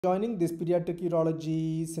Joining this pediatric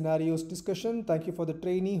urology scenarios discussion. Thank you for the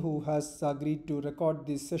trainee who has agreed to record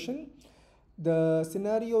this session. The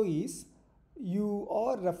scenario is you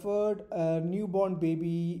are referred a newborn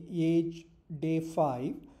baby age day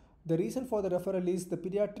 5. The reason for the referral is the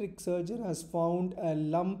pediatric surgeon has found a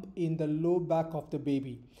lump in the low back of the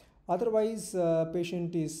baby. Otherwise,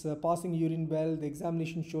 patient is passing urine well. The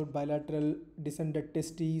examination showed bilateral descended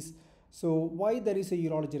testes. So why there is a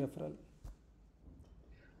urology referral?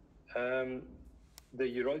 The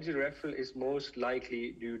urology referral is most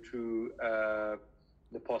likely due to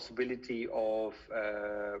the possibility of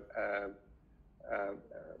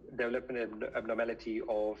development abnormality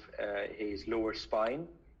of his lower spine,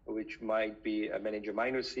 which might be a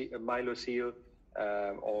meningomyelocele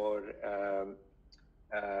or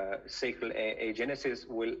sacral agenesis,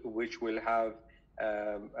 which will have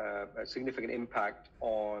a significant impact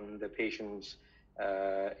on the patient's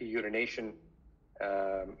urination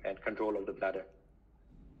and control of the bladder.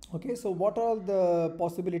 Okay, so what are the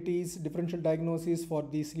possibilities, differential diagnosis for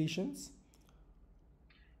these lesions?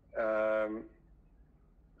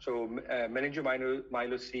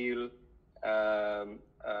 Meningomyelocele,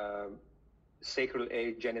 sacral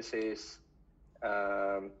agenesis.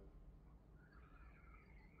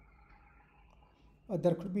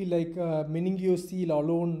 There could be like meningocele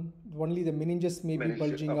alone, only the meninges may be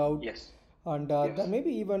bulging out. Yes. And yes. There may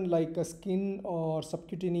be even like a skin or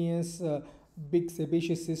subcutaneous big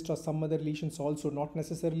sebaceous cyst or some other lesions also, not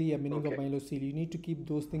necessarily a meningomyelocele. Okay. You need to keep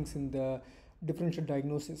those things in the differential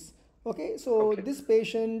diagnosis. Okay, so this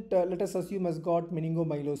patient, let us assume, has got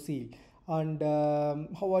meningomyelocele. And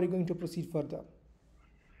how are you going to proceed further?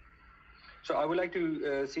 So I would like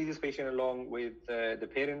to see this patient along with the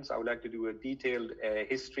parents. I would like to do a detailed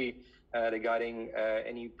history regarding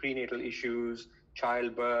any prenatal issues,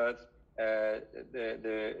 childbirth,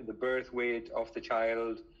 the birth weight of the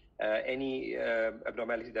child, any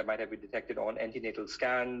abnormality that might have been detected on antenatal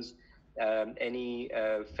scans, any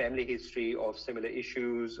family history of similar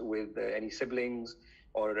issues with any siblings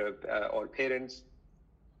or parents.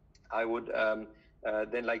 I would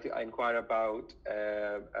then like to inquire about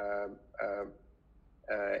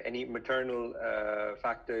any maternal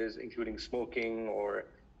factors, including smoking or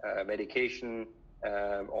medication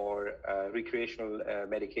or recreational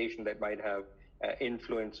medication that might have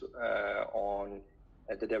influence on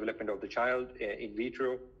the development of the child in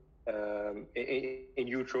utero.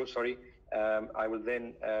 I will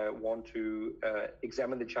then want to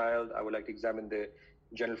examine the child. I would like to examine the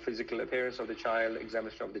general physical appearance of the child,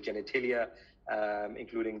 examination of the genitalia,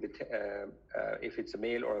 including if it's a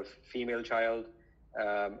male or a female child,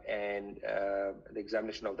 and the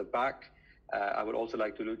examination of the back. I would also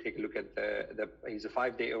like to take a look at he's a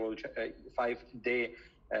 5-day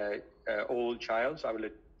old child, so I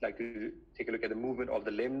would like to take a look at the movement of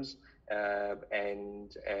the limbs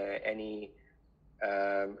and any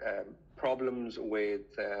problems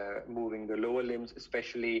with moving the lower limbs,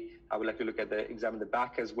 especially. I would like to examine the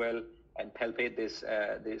back as well and palpate this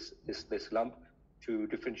lump to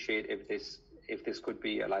differentiate if this could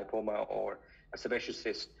be a lipoma or a sebaceous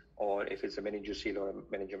cyst, or if it's a meningocele or a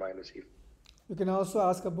meningomyelocele. You can also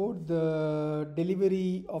ask about the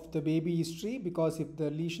delivery of the baby history, because if the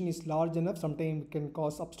lesion is large enough, sometimes it can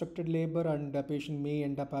cause obstructed labor and the patient may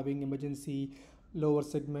end up having emergency lower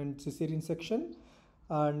segment cesarean section.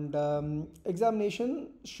 And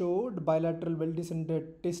examination showed bilateral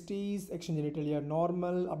well-descended testes, external genitalia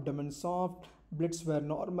normal, abdomen soft, blits were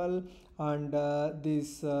normal, and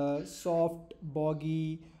this soft,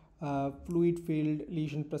 boggy, fluid-filled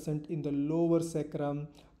lesion present in the lower sacrum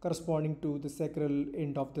corresponding to the sacral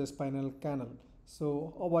end of the spinal canal.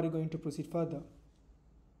 So how are you going to proceed further?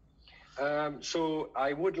 So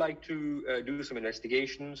I would like to do some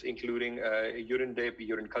investigations, including urine dip,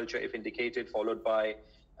 urine culture if indicated, followed by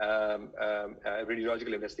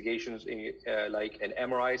radiological investigations like an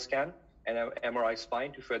MRI scan and an MRI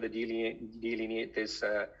spine to further delineate this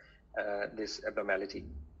abnormality.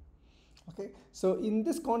 Okay, so in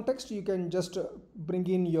this context, you can just bring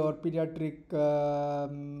in your pediatric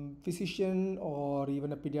physician or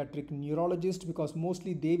even a pediatric neurologist, because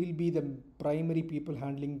mostly they will be the primary people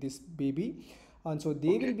handling this baby. And so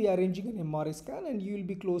they will be arranging an MRI scan, and you will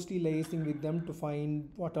be closely liaising with them to find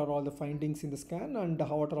what are all the findings in the scan and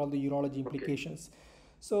what are all the urology implications.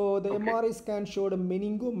 So the MRI scan showed a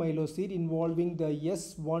meningomyelocele involving the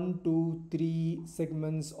S1, 2, 3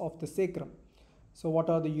 segments of the sacrum. So what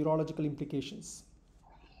are the urological implications?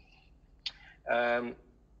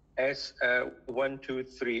 S1, 2,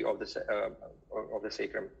 3 of the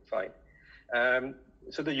sacrum. Fine.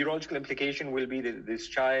 So the urological implication will be that this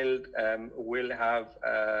child will have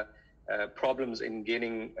problems in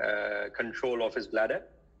gaining control of his bladder.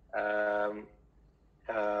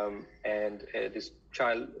 And this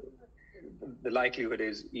child, the likelihood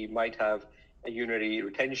is he might have a urinary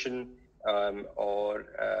retention, or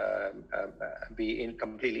be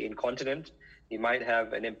completely incontinent. He might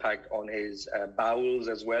have an impact on his bowels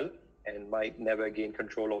as well, and might never gain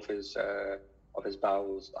control of his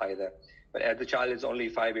bowels either. But as the child is only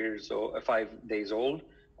 5 days old,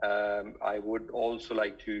 I would also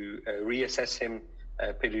like to reassess him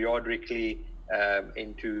periodically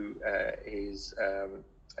into his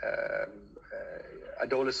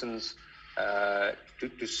adolescence,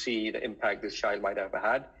 to see the impact this child might have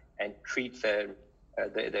had, and treat the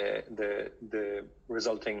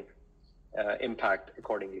resulting impact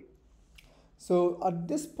accordingly. So at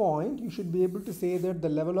this point, you should be able to say that the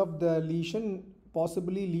level of the lesion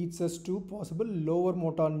possibly leads us to possible lower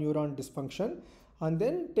motor neuron dysfunction, and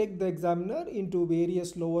then take the examiner into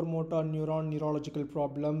various lower motor neuron neurological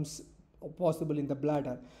problems possible in the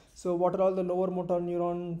bladder. So what are all the lower motor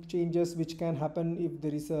neuron changes which can happen if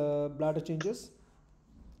there is a bladder changes?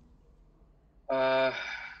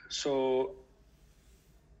 So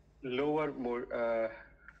lower motor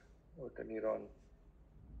neuron.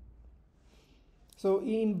 So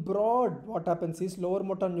in broad, what happens is lower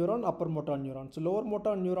motor neuron, upper motor neuron. So lower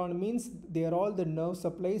motor neuron means they are all the nerve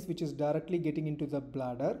supplies which is directly getting into the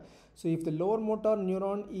bladder. So if the lower motor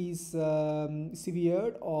neuron is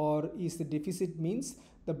severed or is the deficit, means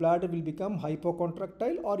the bladder will become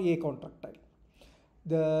hypocontractile or acontractile.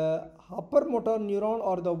 The upper motor neuron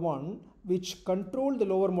are the one which control the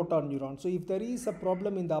lower motor neuron. So if there is a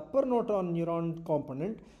problem in the upper motor neuron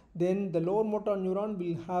component, then the lower motor neuron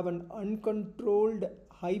will have an uncontrolled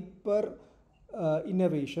hyper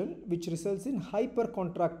innervation, which results in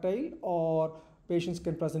hypercontractile, or patients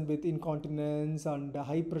can present with incontinence and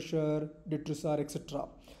high pressure, detrusor, etc.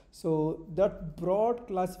 So that broad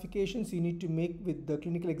classifications you need to make with the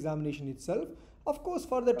clinical examination itself. Of course,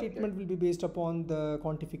 further treatment will be based upon the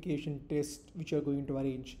quantification test which you are going to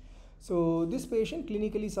arrange. So this patient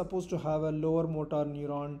clinically supposed to have a lower motor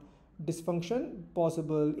neuron dysfunction,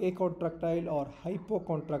 possible acontractile or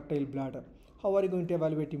hypocontractile bladder. How are you going to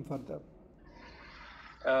evaluate him further?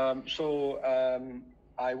 I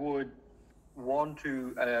would want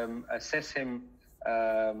to assess him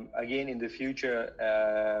again in the future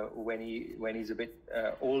when he's a bit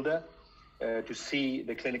older, to see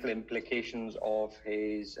the clinical implications of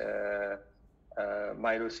his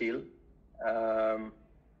myelocele.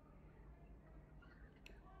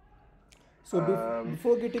 So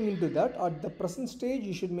before getting into that, at the present stage,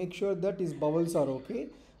 you should make sure that his bowels are okay,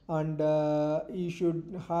 and you should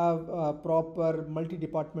have proper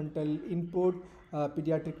multi-departmental input,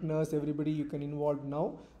 pediatric nurse, everybody you can involve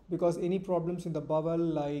now, because any problems in the bowel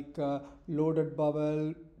like loaded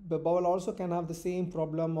bowel, the bowel also can have the same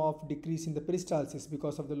problem of decrease in the peristalsis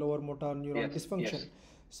because of the lower motor neuron dysfunction. Yes.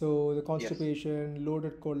 So the constipation,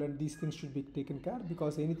 loaded colon, these things should be taken care,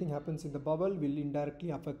 because anything happens in the bowel will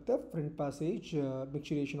indirectly affect the front passage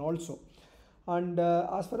micturition also. And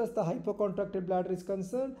as far as the hypocontracted bladder is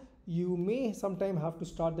concerned, you may sometime have to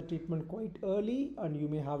start the treatment quite early, and you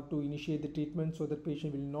may have to initiate the treatment so that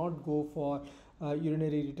patient will not go for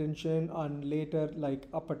urinary retention and later like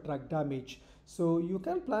upper tract damage. So you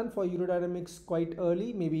can plan for urodynamics quite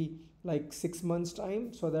early, maybe like 6 months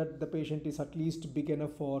time, so that the patient is at least big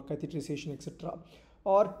enough for catheterization, etc.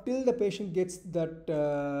 Or till the patient gets that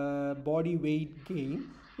body weight gain,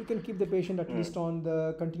 you can keep the patient at least on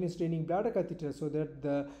the continuous draining bladder catheter, so that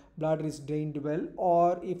the bladder is drained well,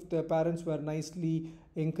 or if the parents were nicely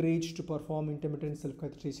encouraged to perform intermittent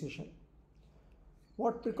self-catheterization.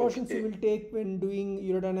 What precautions you will take when doing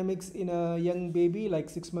urodynamics in a young baby like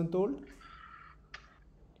 6-month-old?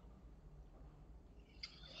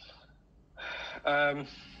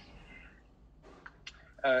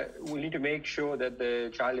 We need to make sure that the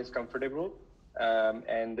child is comfortable,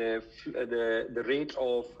 and the rate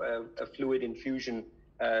of fluid infusion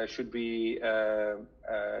should be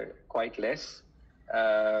quite less.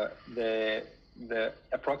 The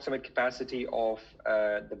approximate capacity of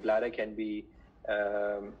the bladder can be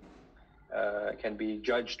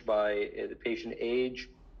judged by the patient age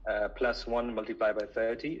 +1 multiplied by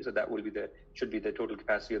 30. So that will be should be the total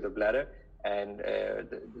capacity of the bladder. And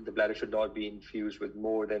the bladder should not be infused with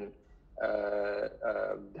more than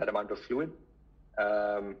that amount of fluid.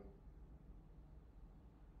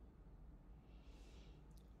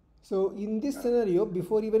 So in this scenario,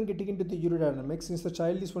 before even getting into the urodynamics, since the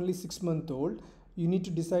child is only 6-month-old, you need to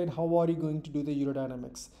decide how are you going to do the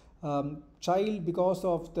urodynamics. Child, because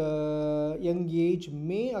of the young age,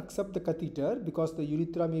 may accept the catheter because the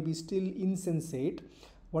urethra may be still insensate.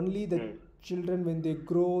 Only the children, when they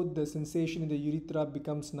grow, the sensation in the urethra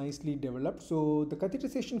becomes nicely developed. So the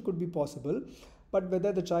catheterization could be possible, but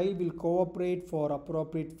whether the child will cooperate for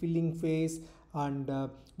appropriate filling phase, and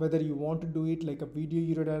whether you want to do it like a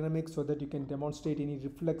video urodynamics so that you can demonstrate any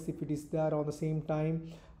reflex if it is there on the same time,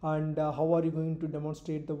 and how are you going to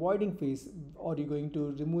demonstrate the voiding phase? Are you going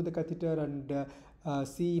to remove the catheter and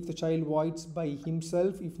see if the child voids by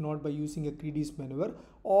himself, if not by using a Credes maneuver,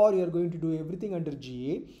 or you are going to do everything under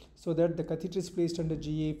GA, so that the catheter is placed under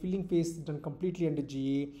GA, filling phase is done completely under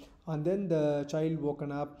GA, and then the child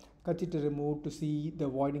woken up, catheter removed to see the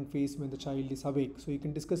voiding phase when the child is awake. So you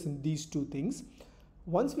can discuss in these two things.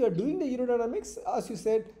 Once we are doing the urodynamics, as you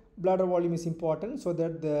said, bladder volume is important so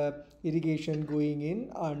that the irrigation going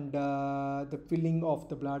in and the filling of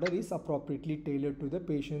the bladder is appropriately tailored to the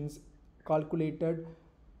patient's calculated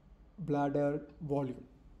bladder volume.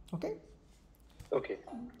 Okay. Okay.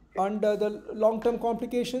 And the long-term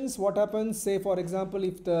complications, what happens, say for example,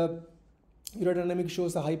 if the urodynamic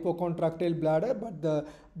shows a hypocontractile bladder but the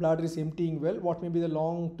bladder is emptying well, what may be the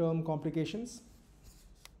long-term complications?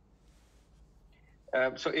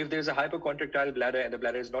 So if there's a hypercontractile bladder and the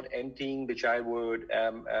bladder is not emptying, the child would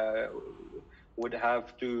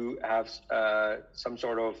have to have some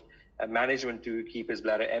sort of management to keep his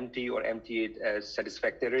bladder empty or empty it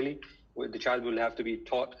satisfactorily. The child will have to be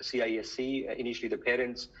taught CISC, initially the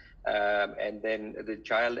parents, and then the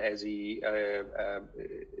child as he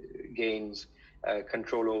gains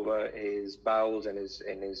control over his bowels and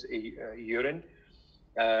his urine.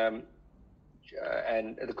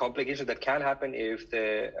 And the complications that can happen if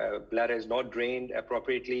the bladder is not drained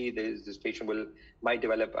appropriately, this patient might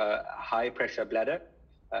develop a high pressure bladder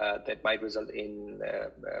that might result in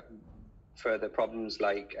further problems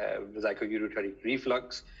like vesicoureteric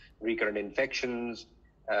reflux, recurrent infections,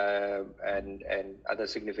 and other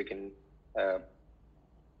significant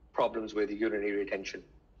problems with urinary retention.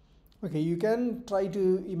 Okay, you can try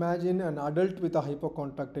to imagine an adult with a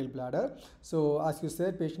hypocontractile bladder. So as you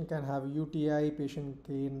said, patient can have UTI, patient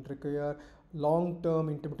can require long-term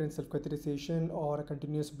intermittent self-catheterization or a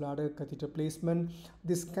continuous bladder catheter placement.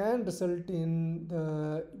 This can result in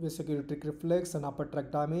the vesicoureteric reflux and upper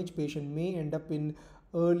tract damage. Patient may end up in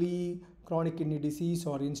early chronic kidney disease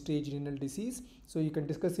or in-stage renal disease. So you can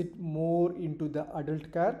discuss it more into the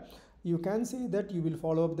adult care. You can say that you will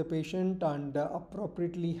follow up the patient and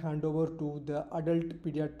appropriately hand over to the adult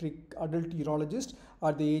urologist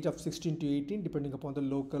at the age of 16 to 18 depending upon the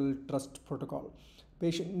local trust protocol.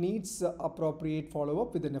 Patient needs appropriate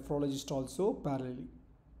follow-up with the nephrologist also parallelly.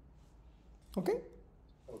 Okay?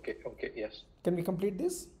 Okay, yes. Can we complete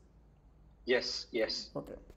this? Yes. Okay.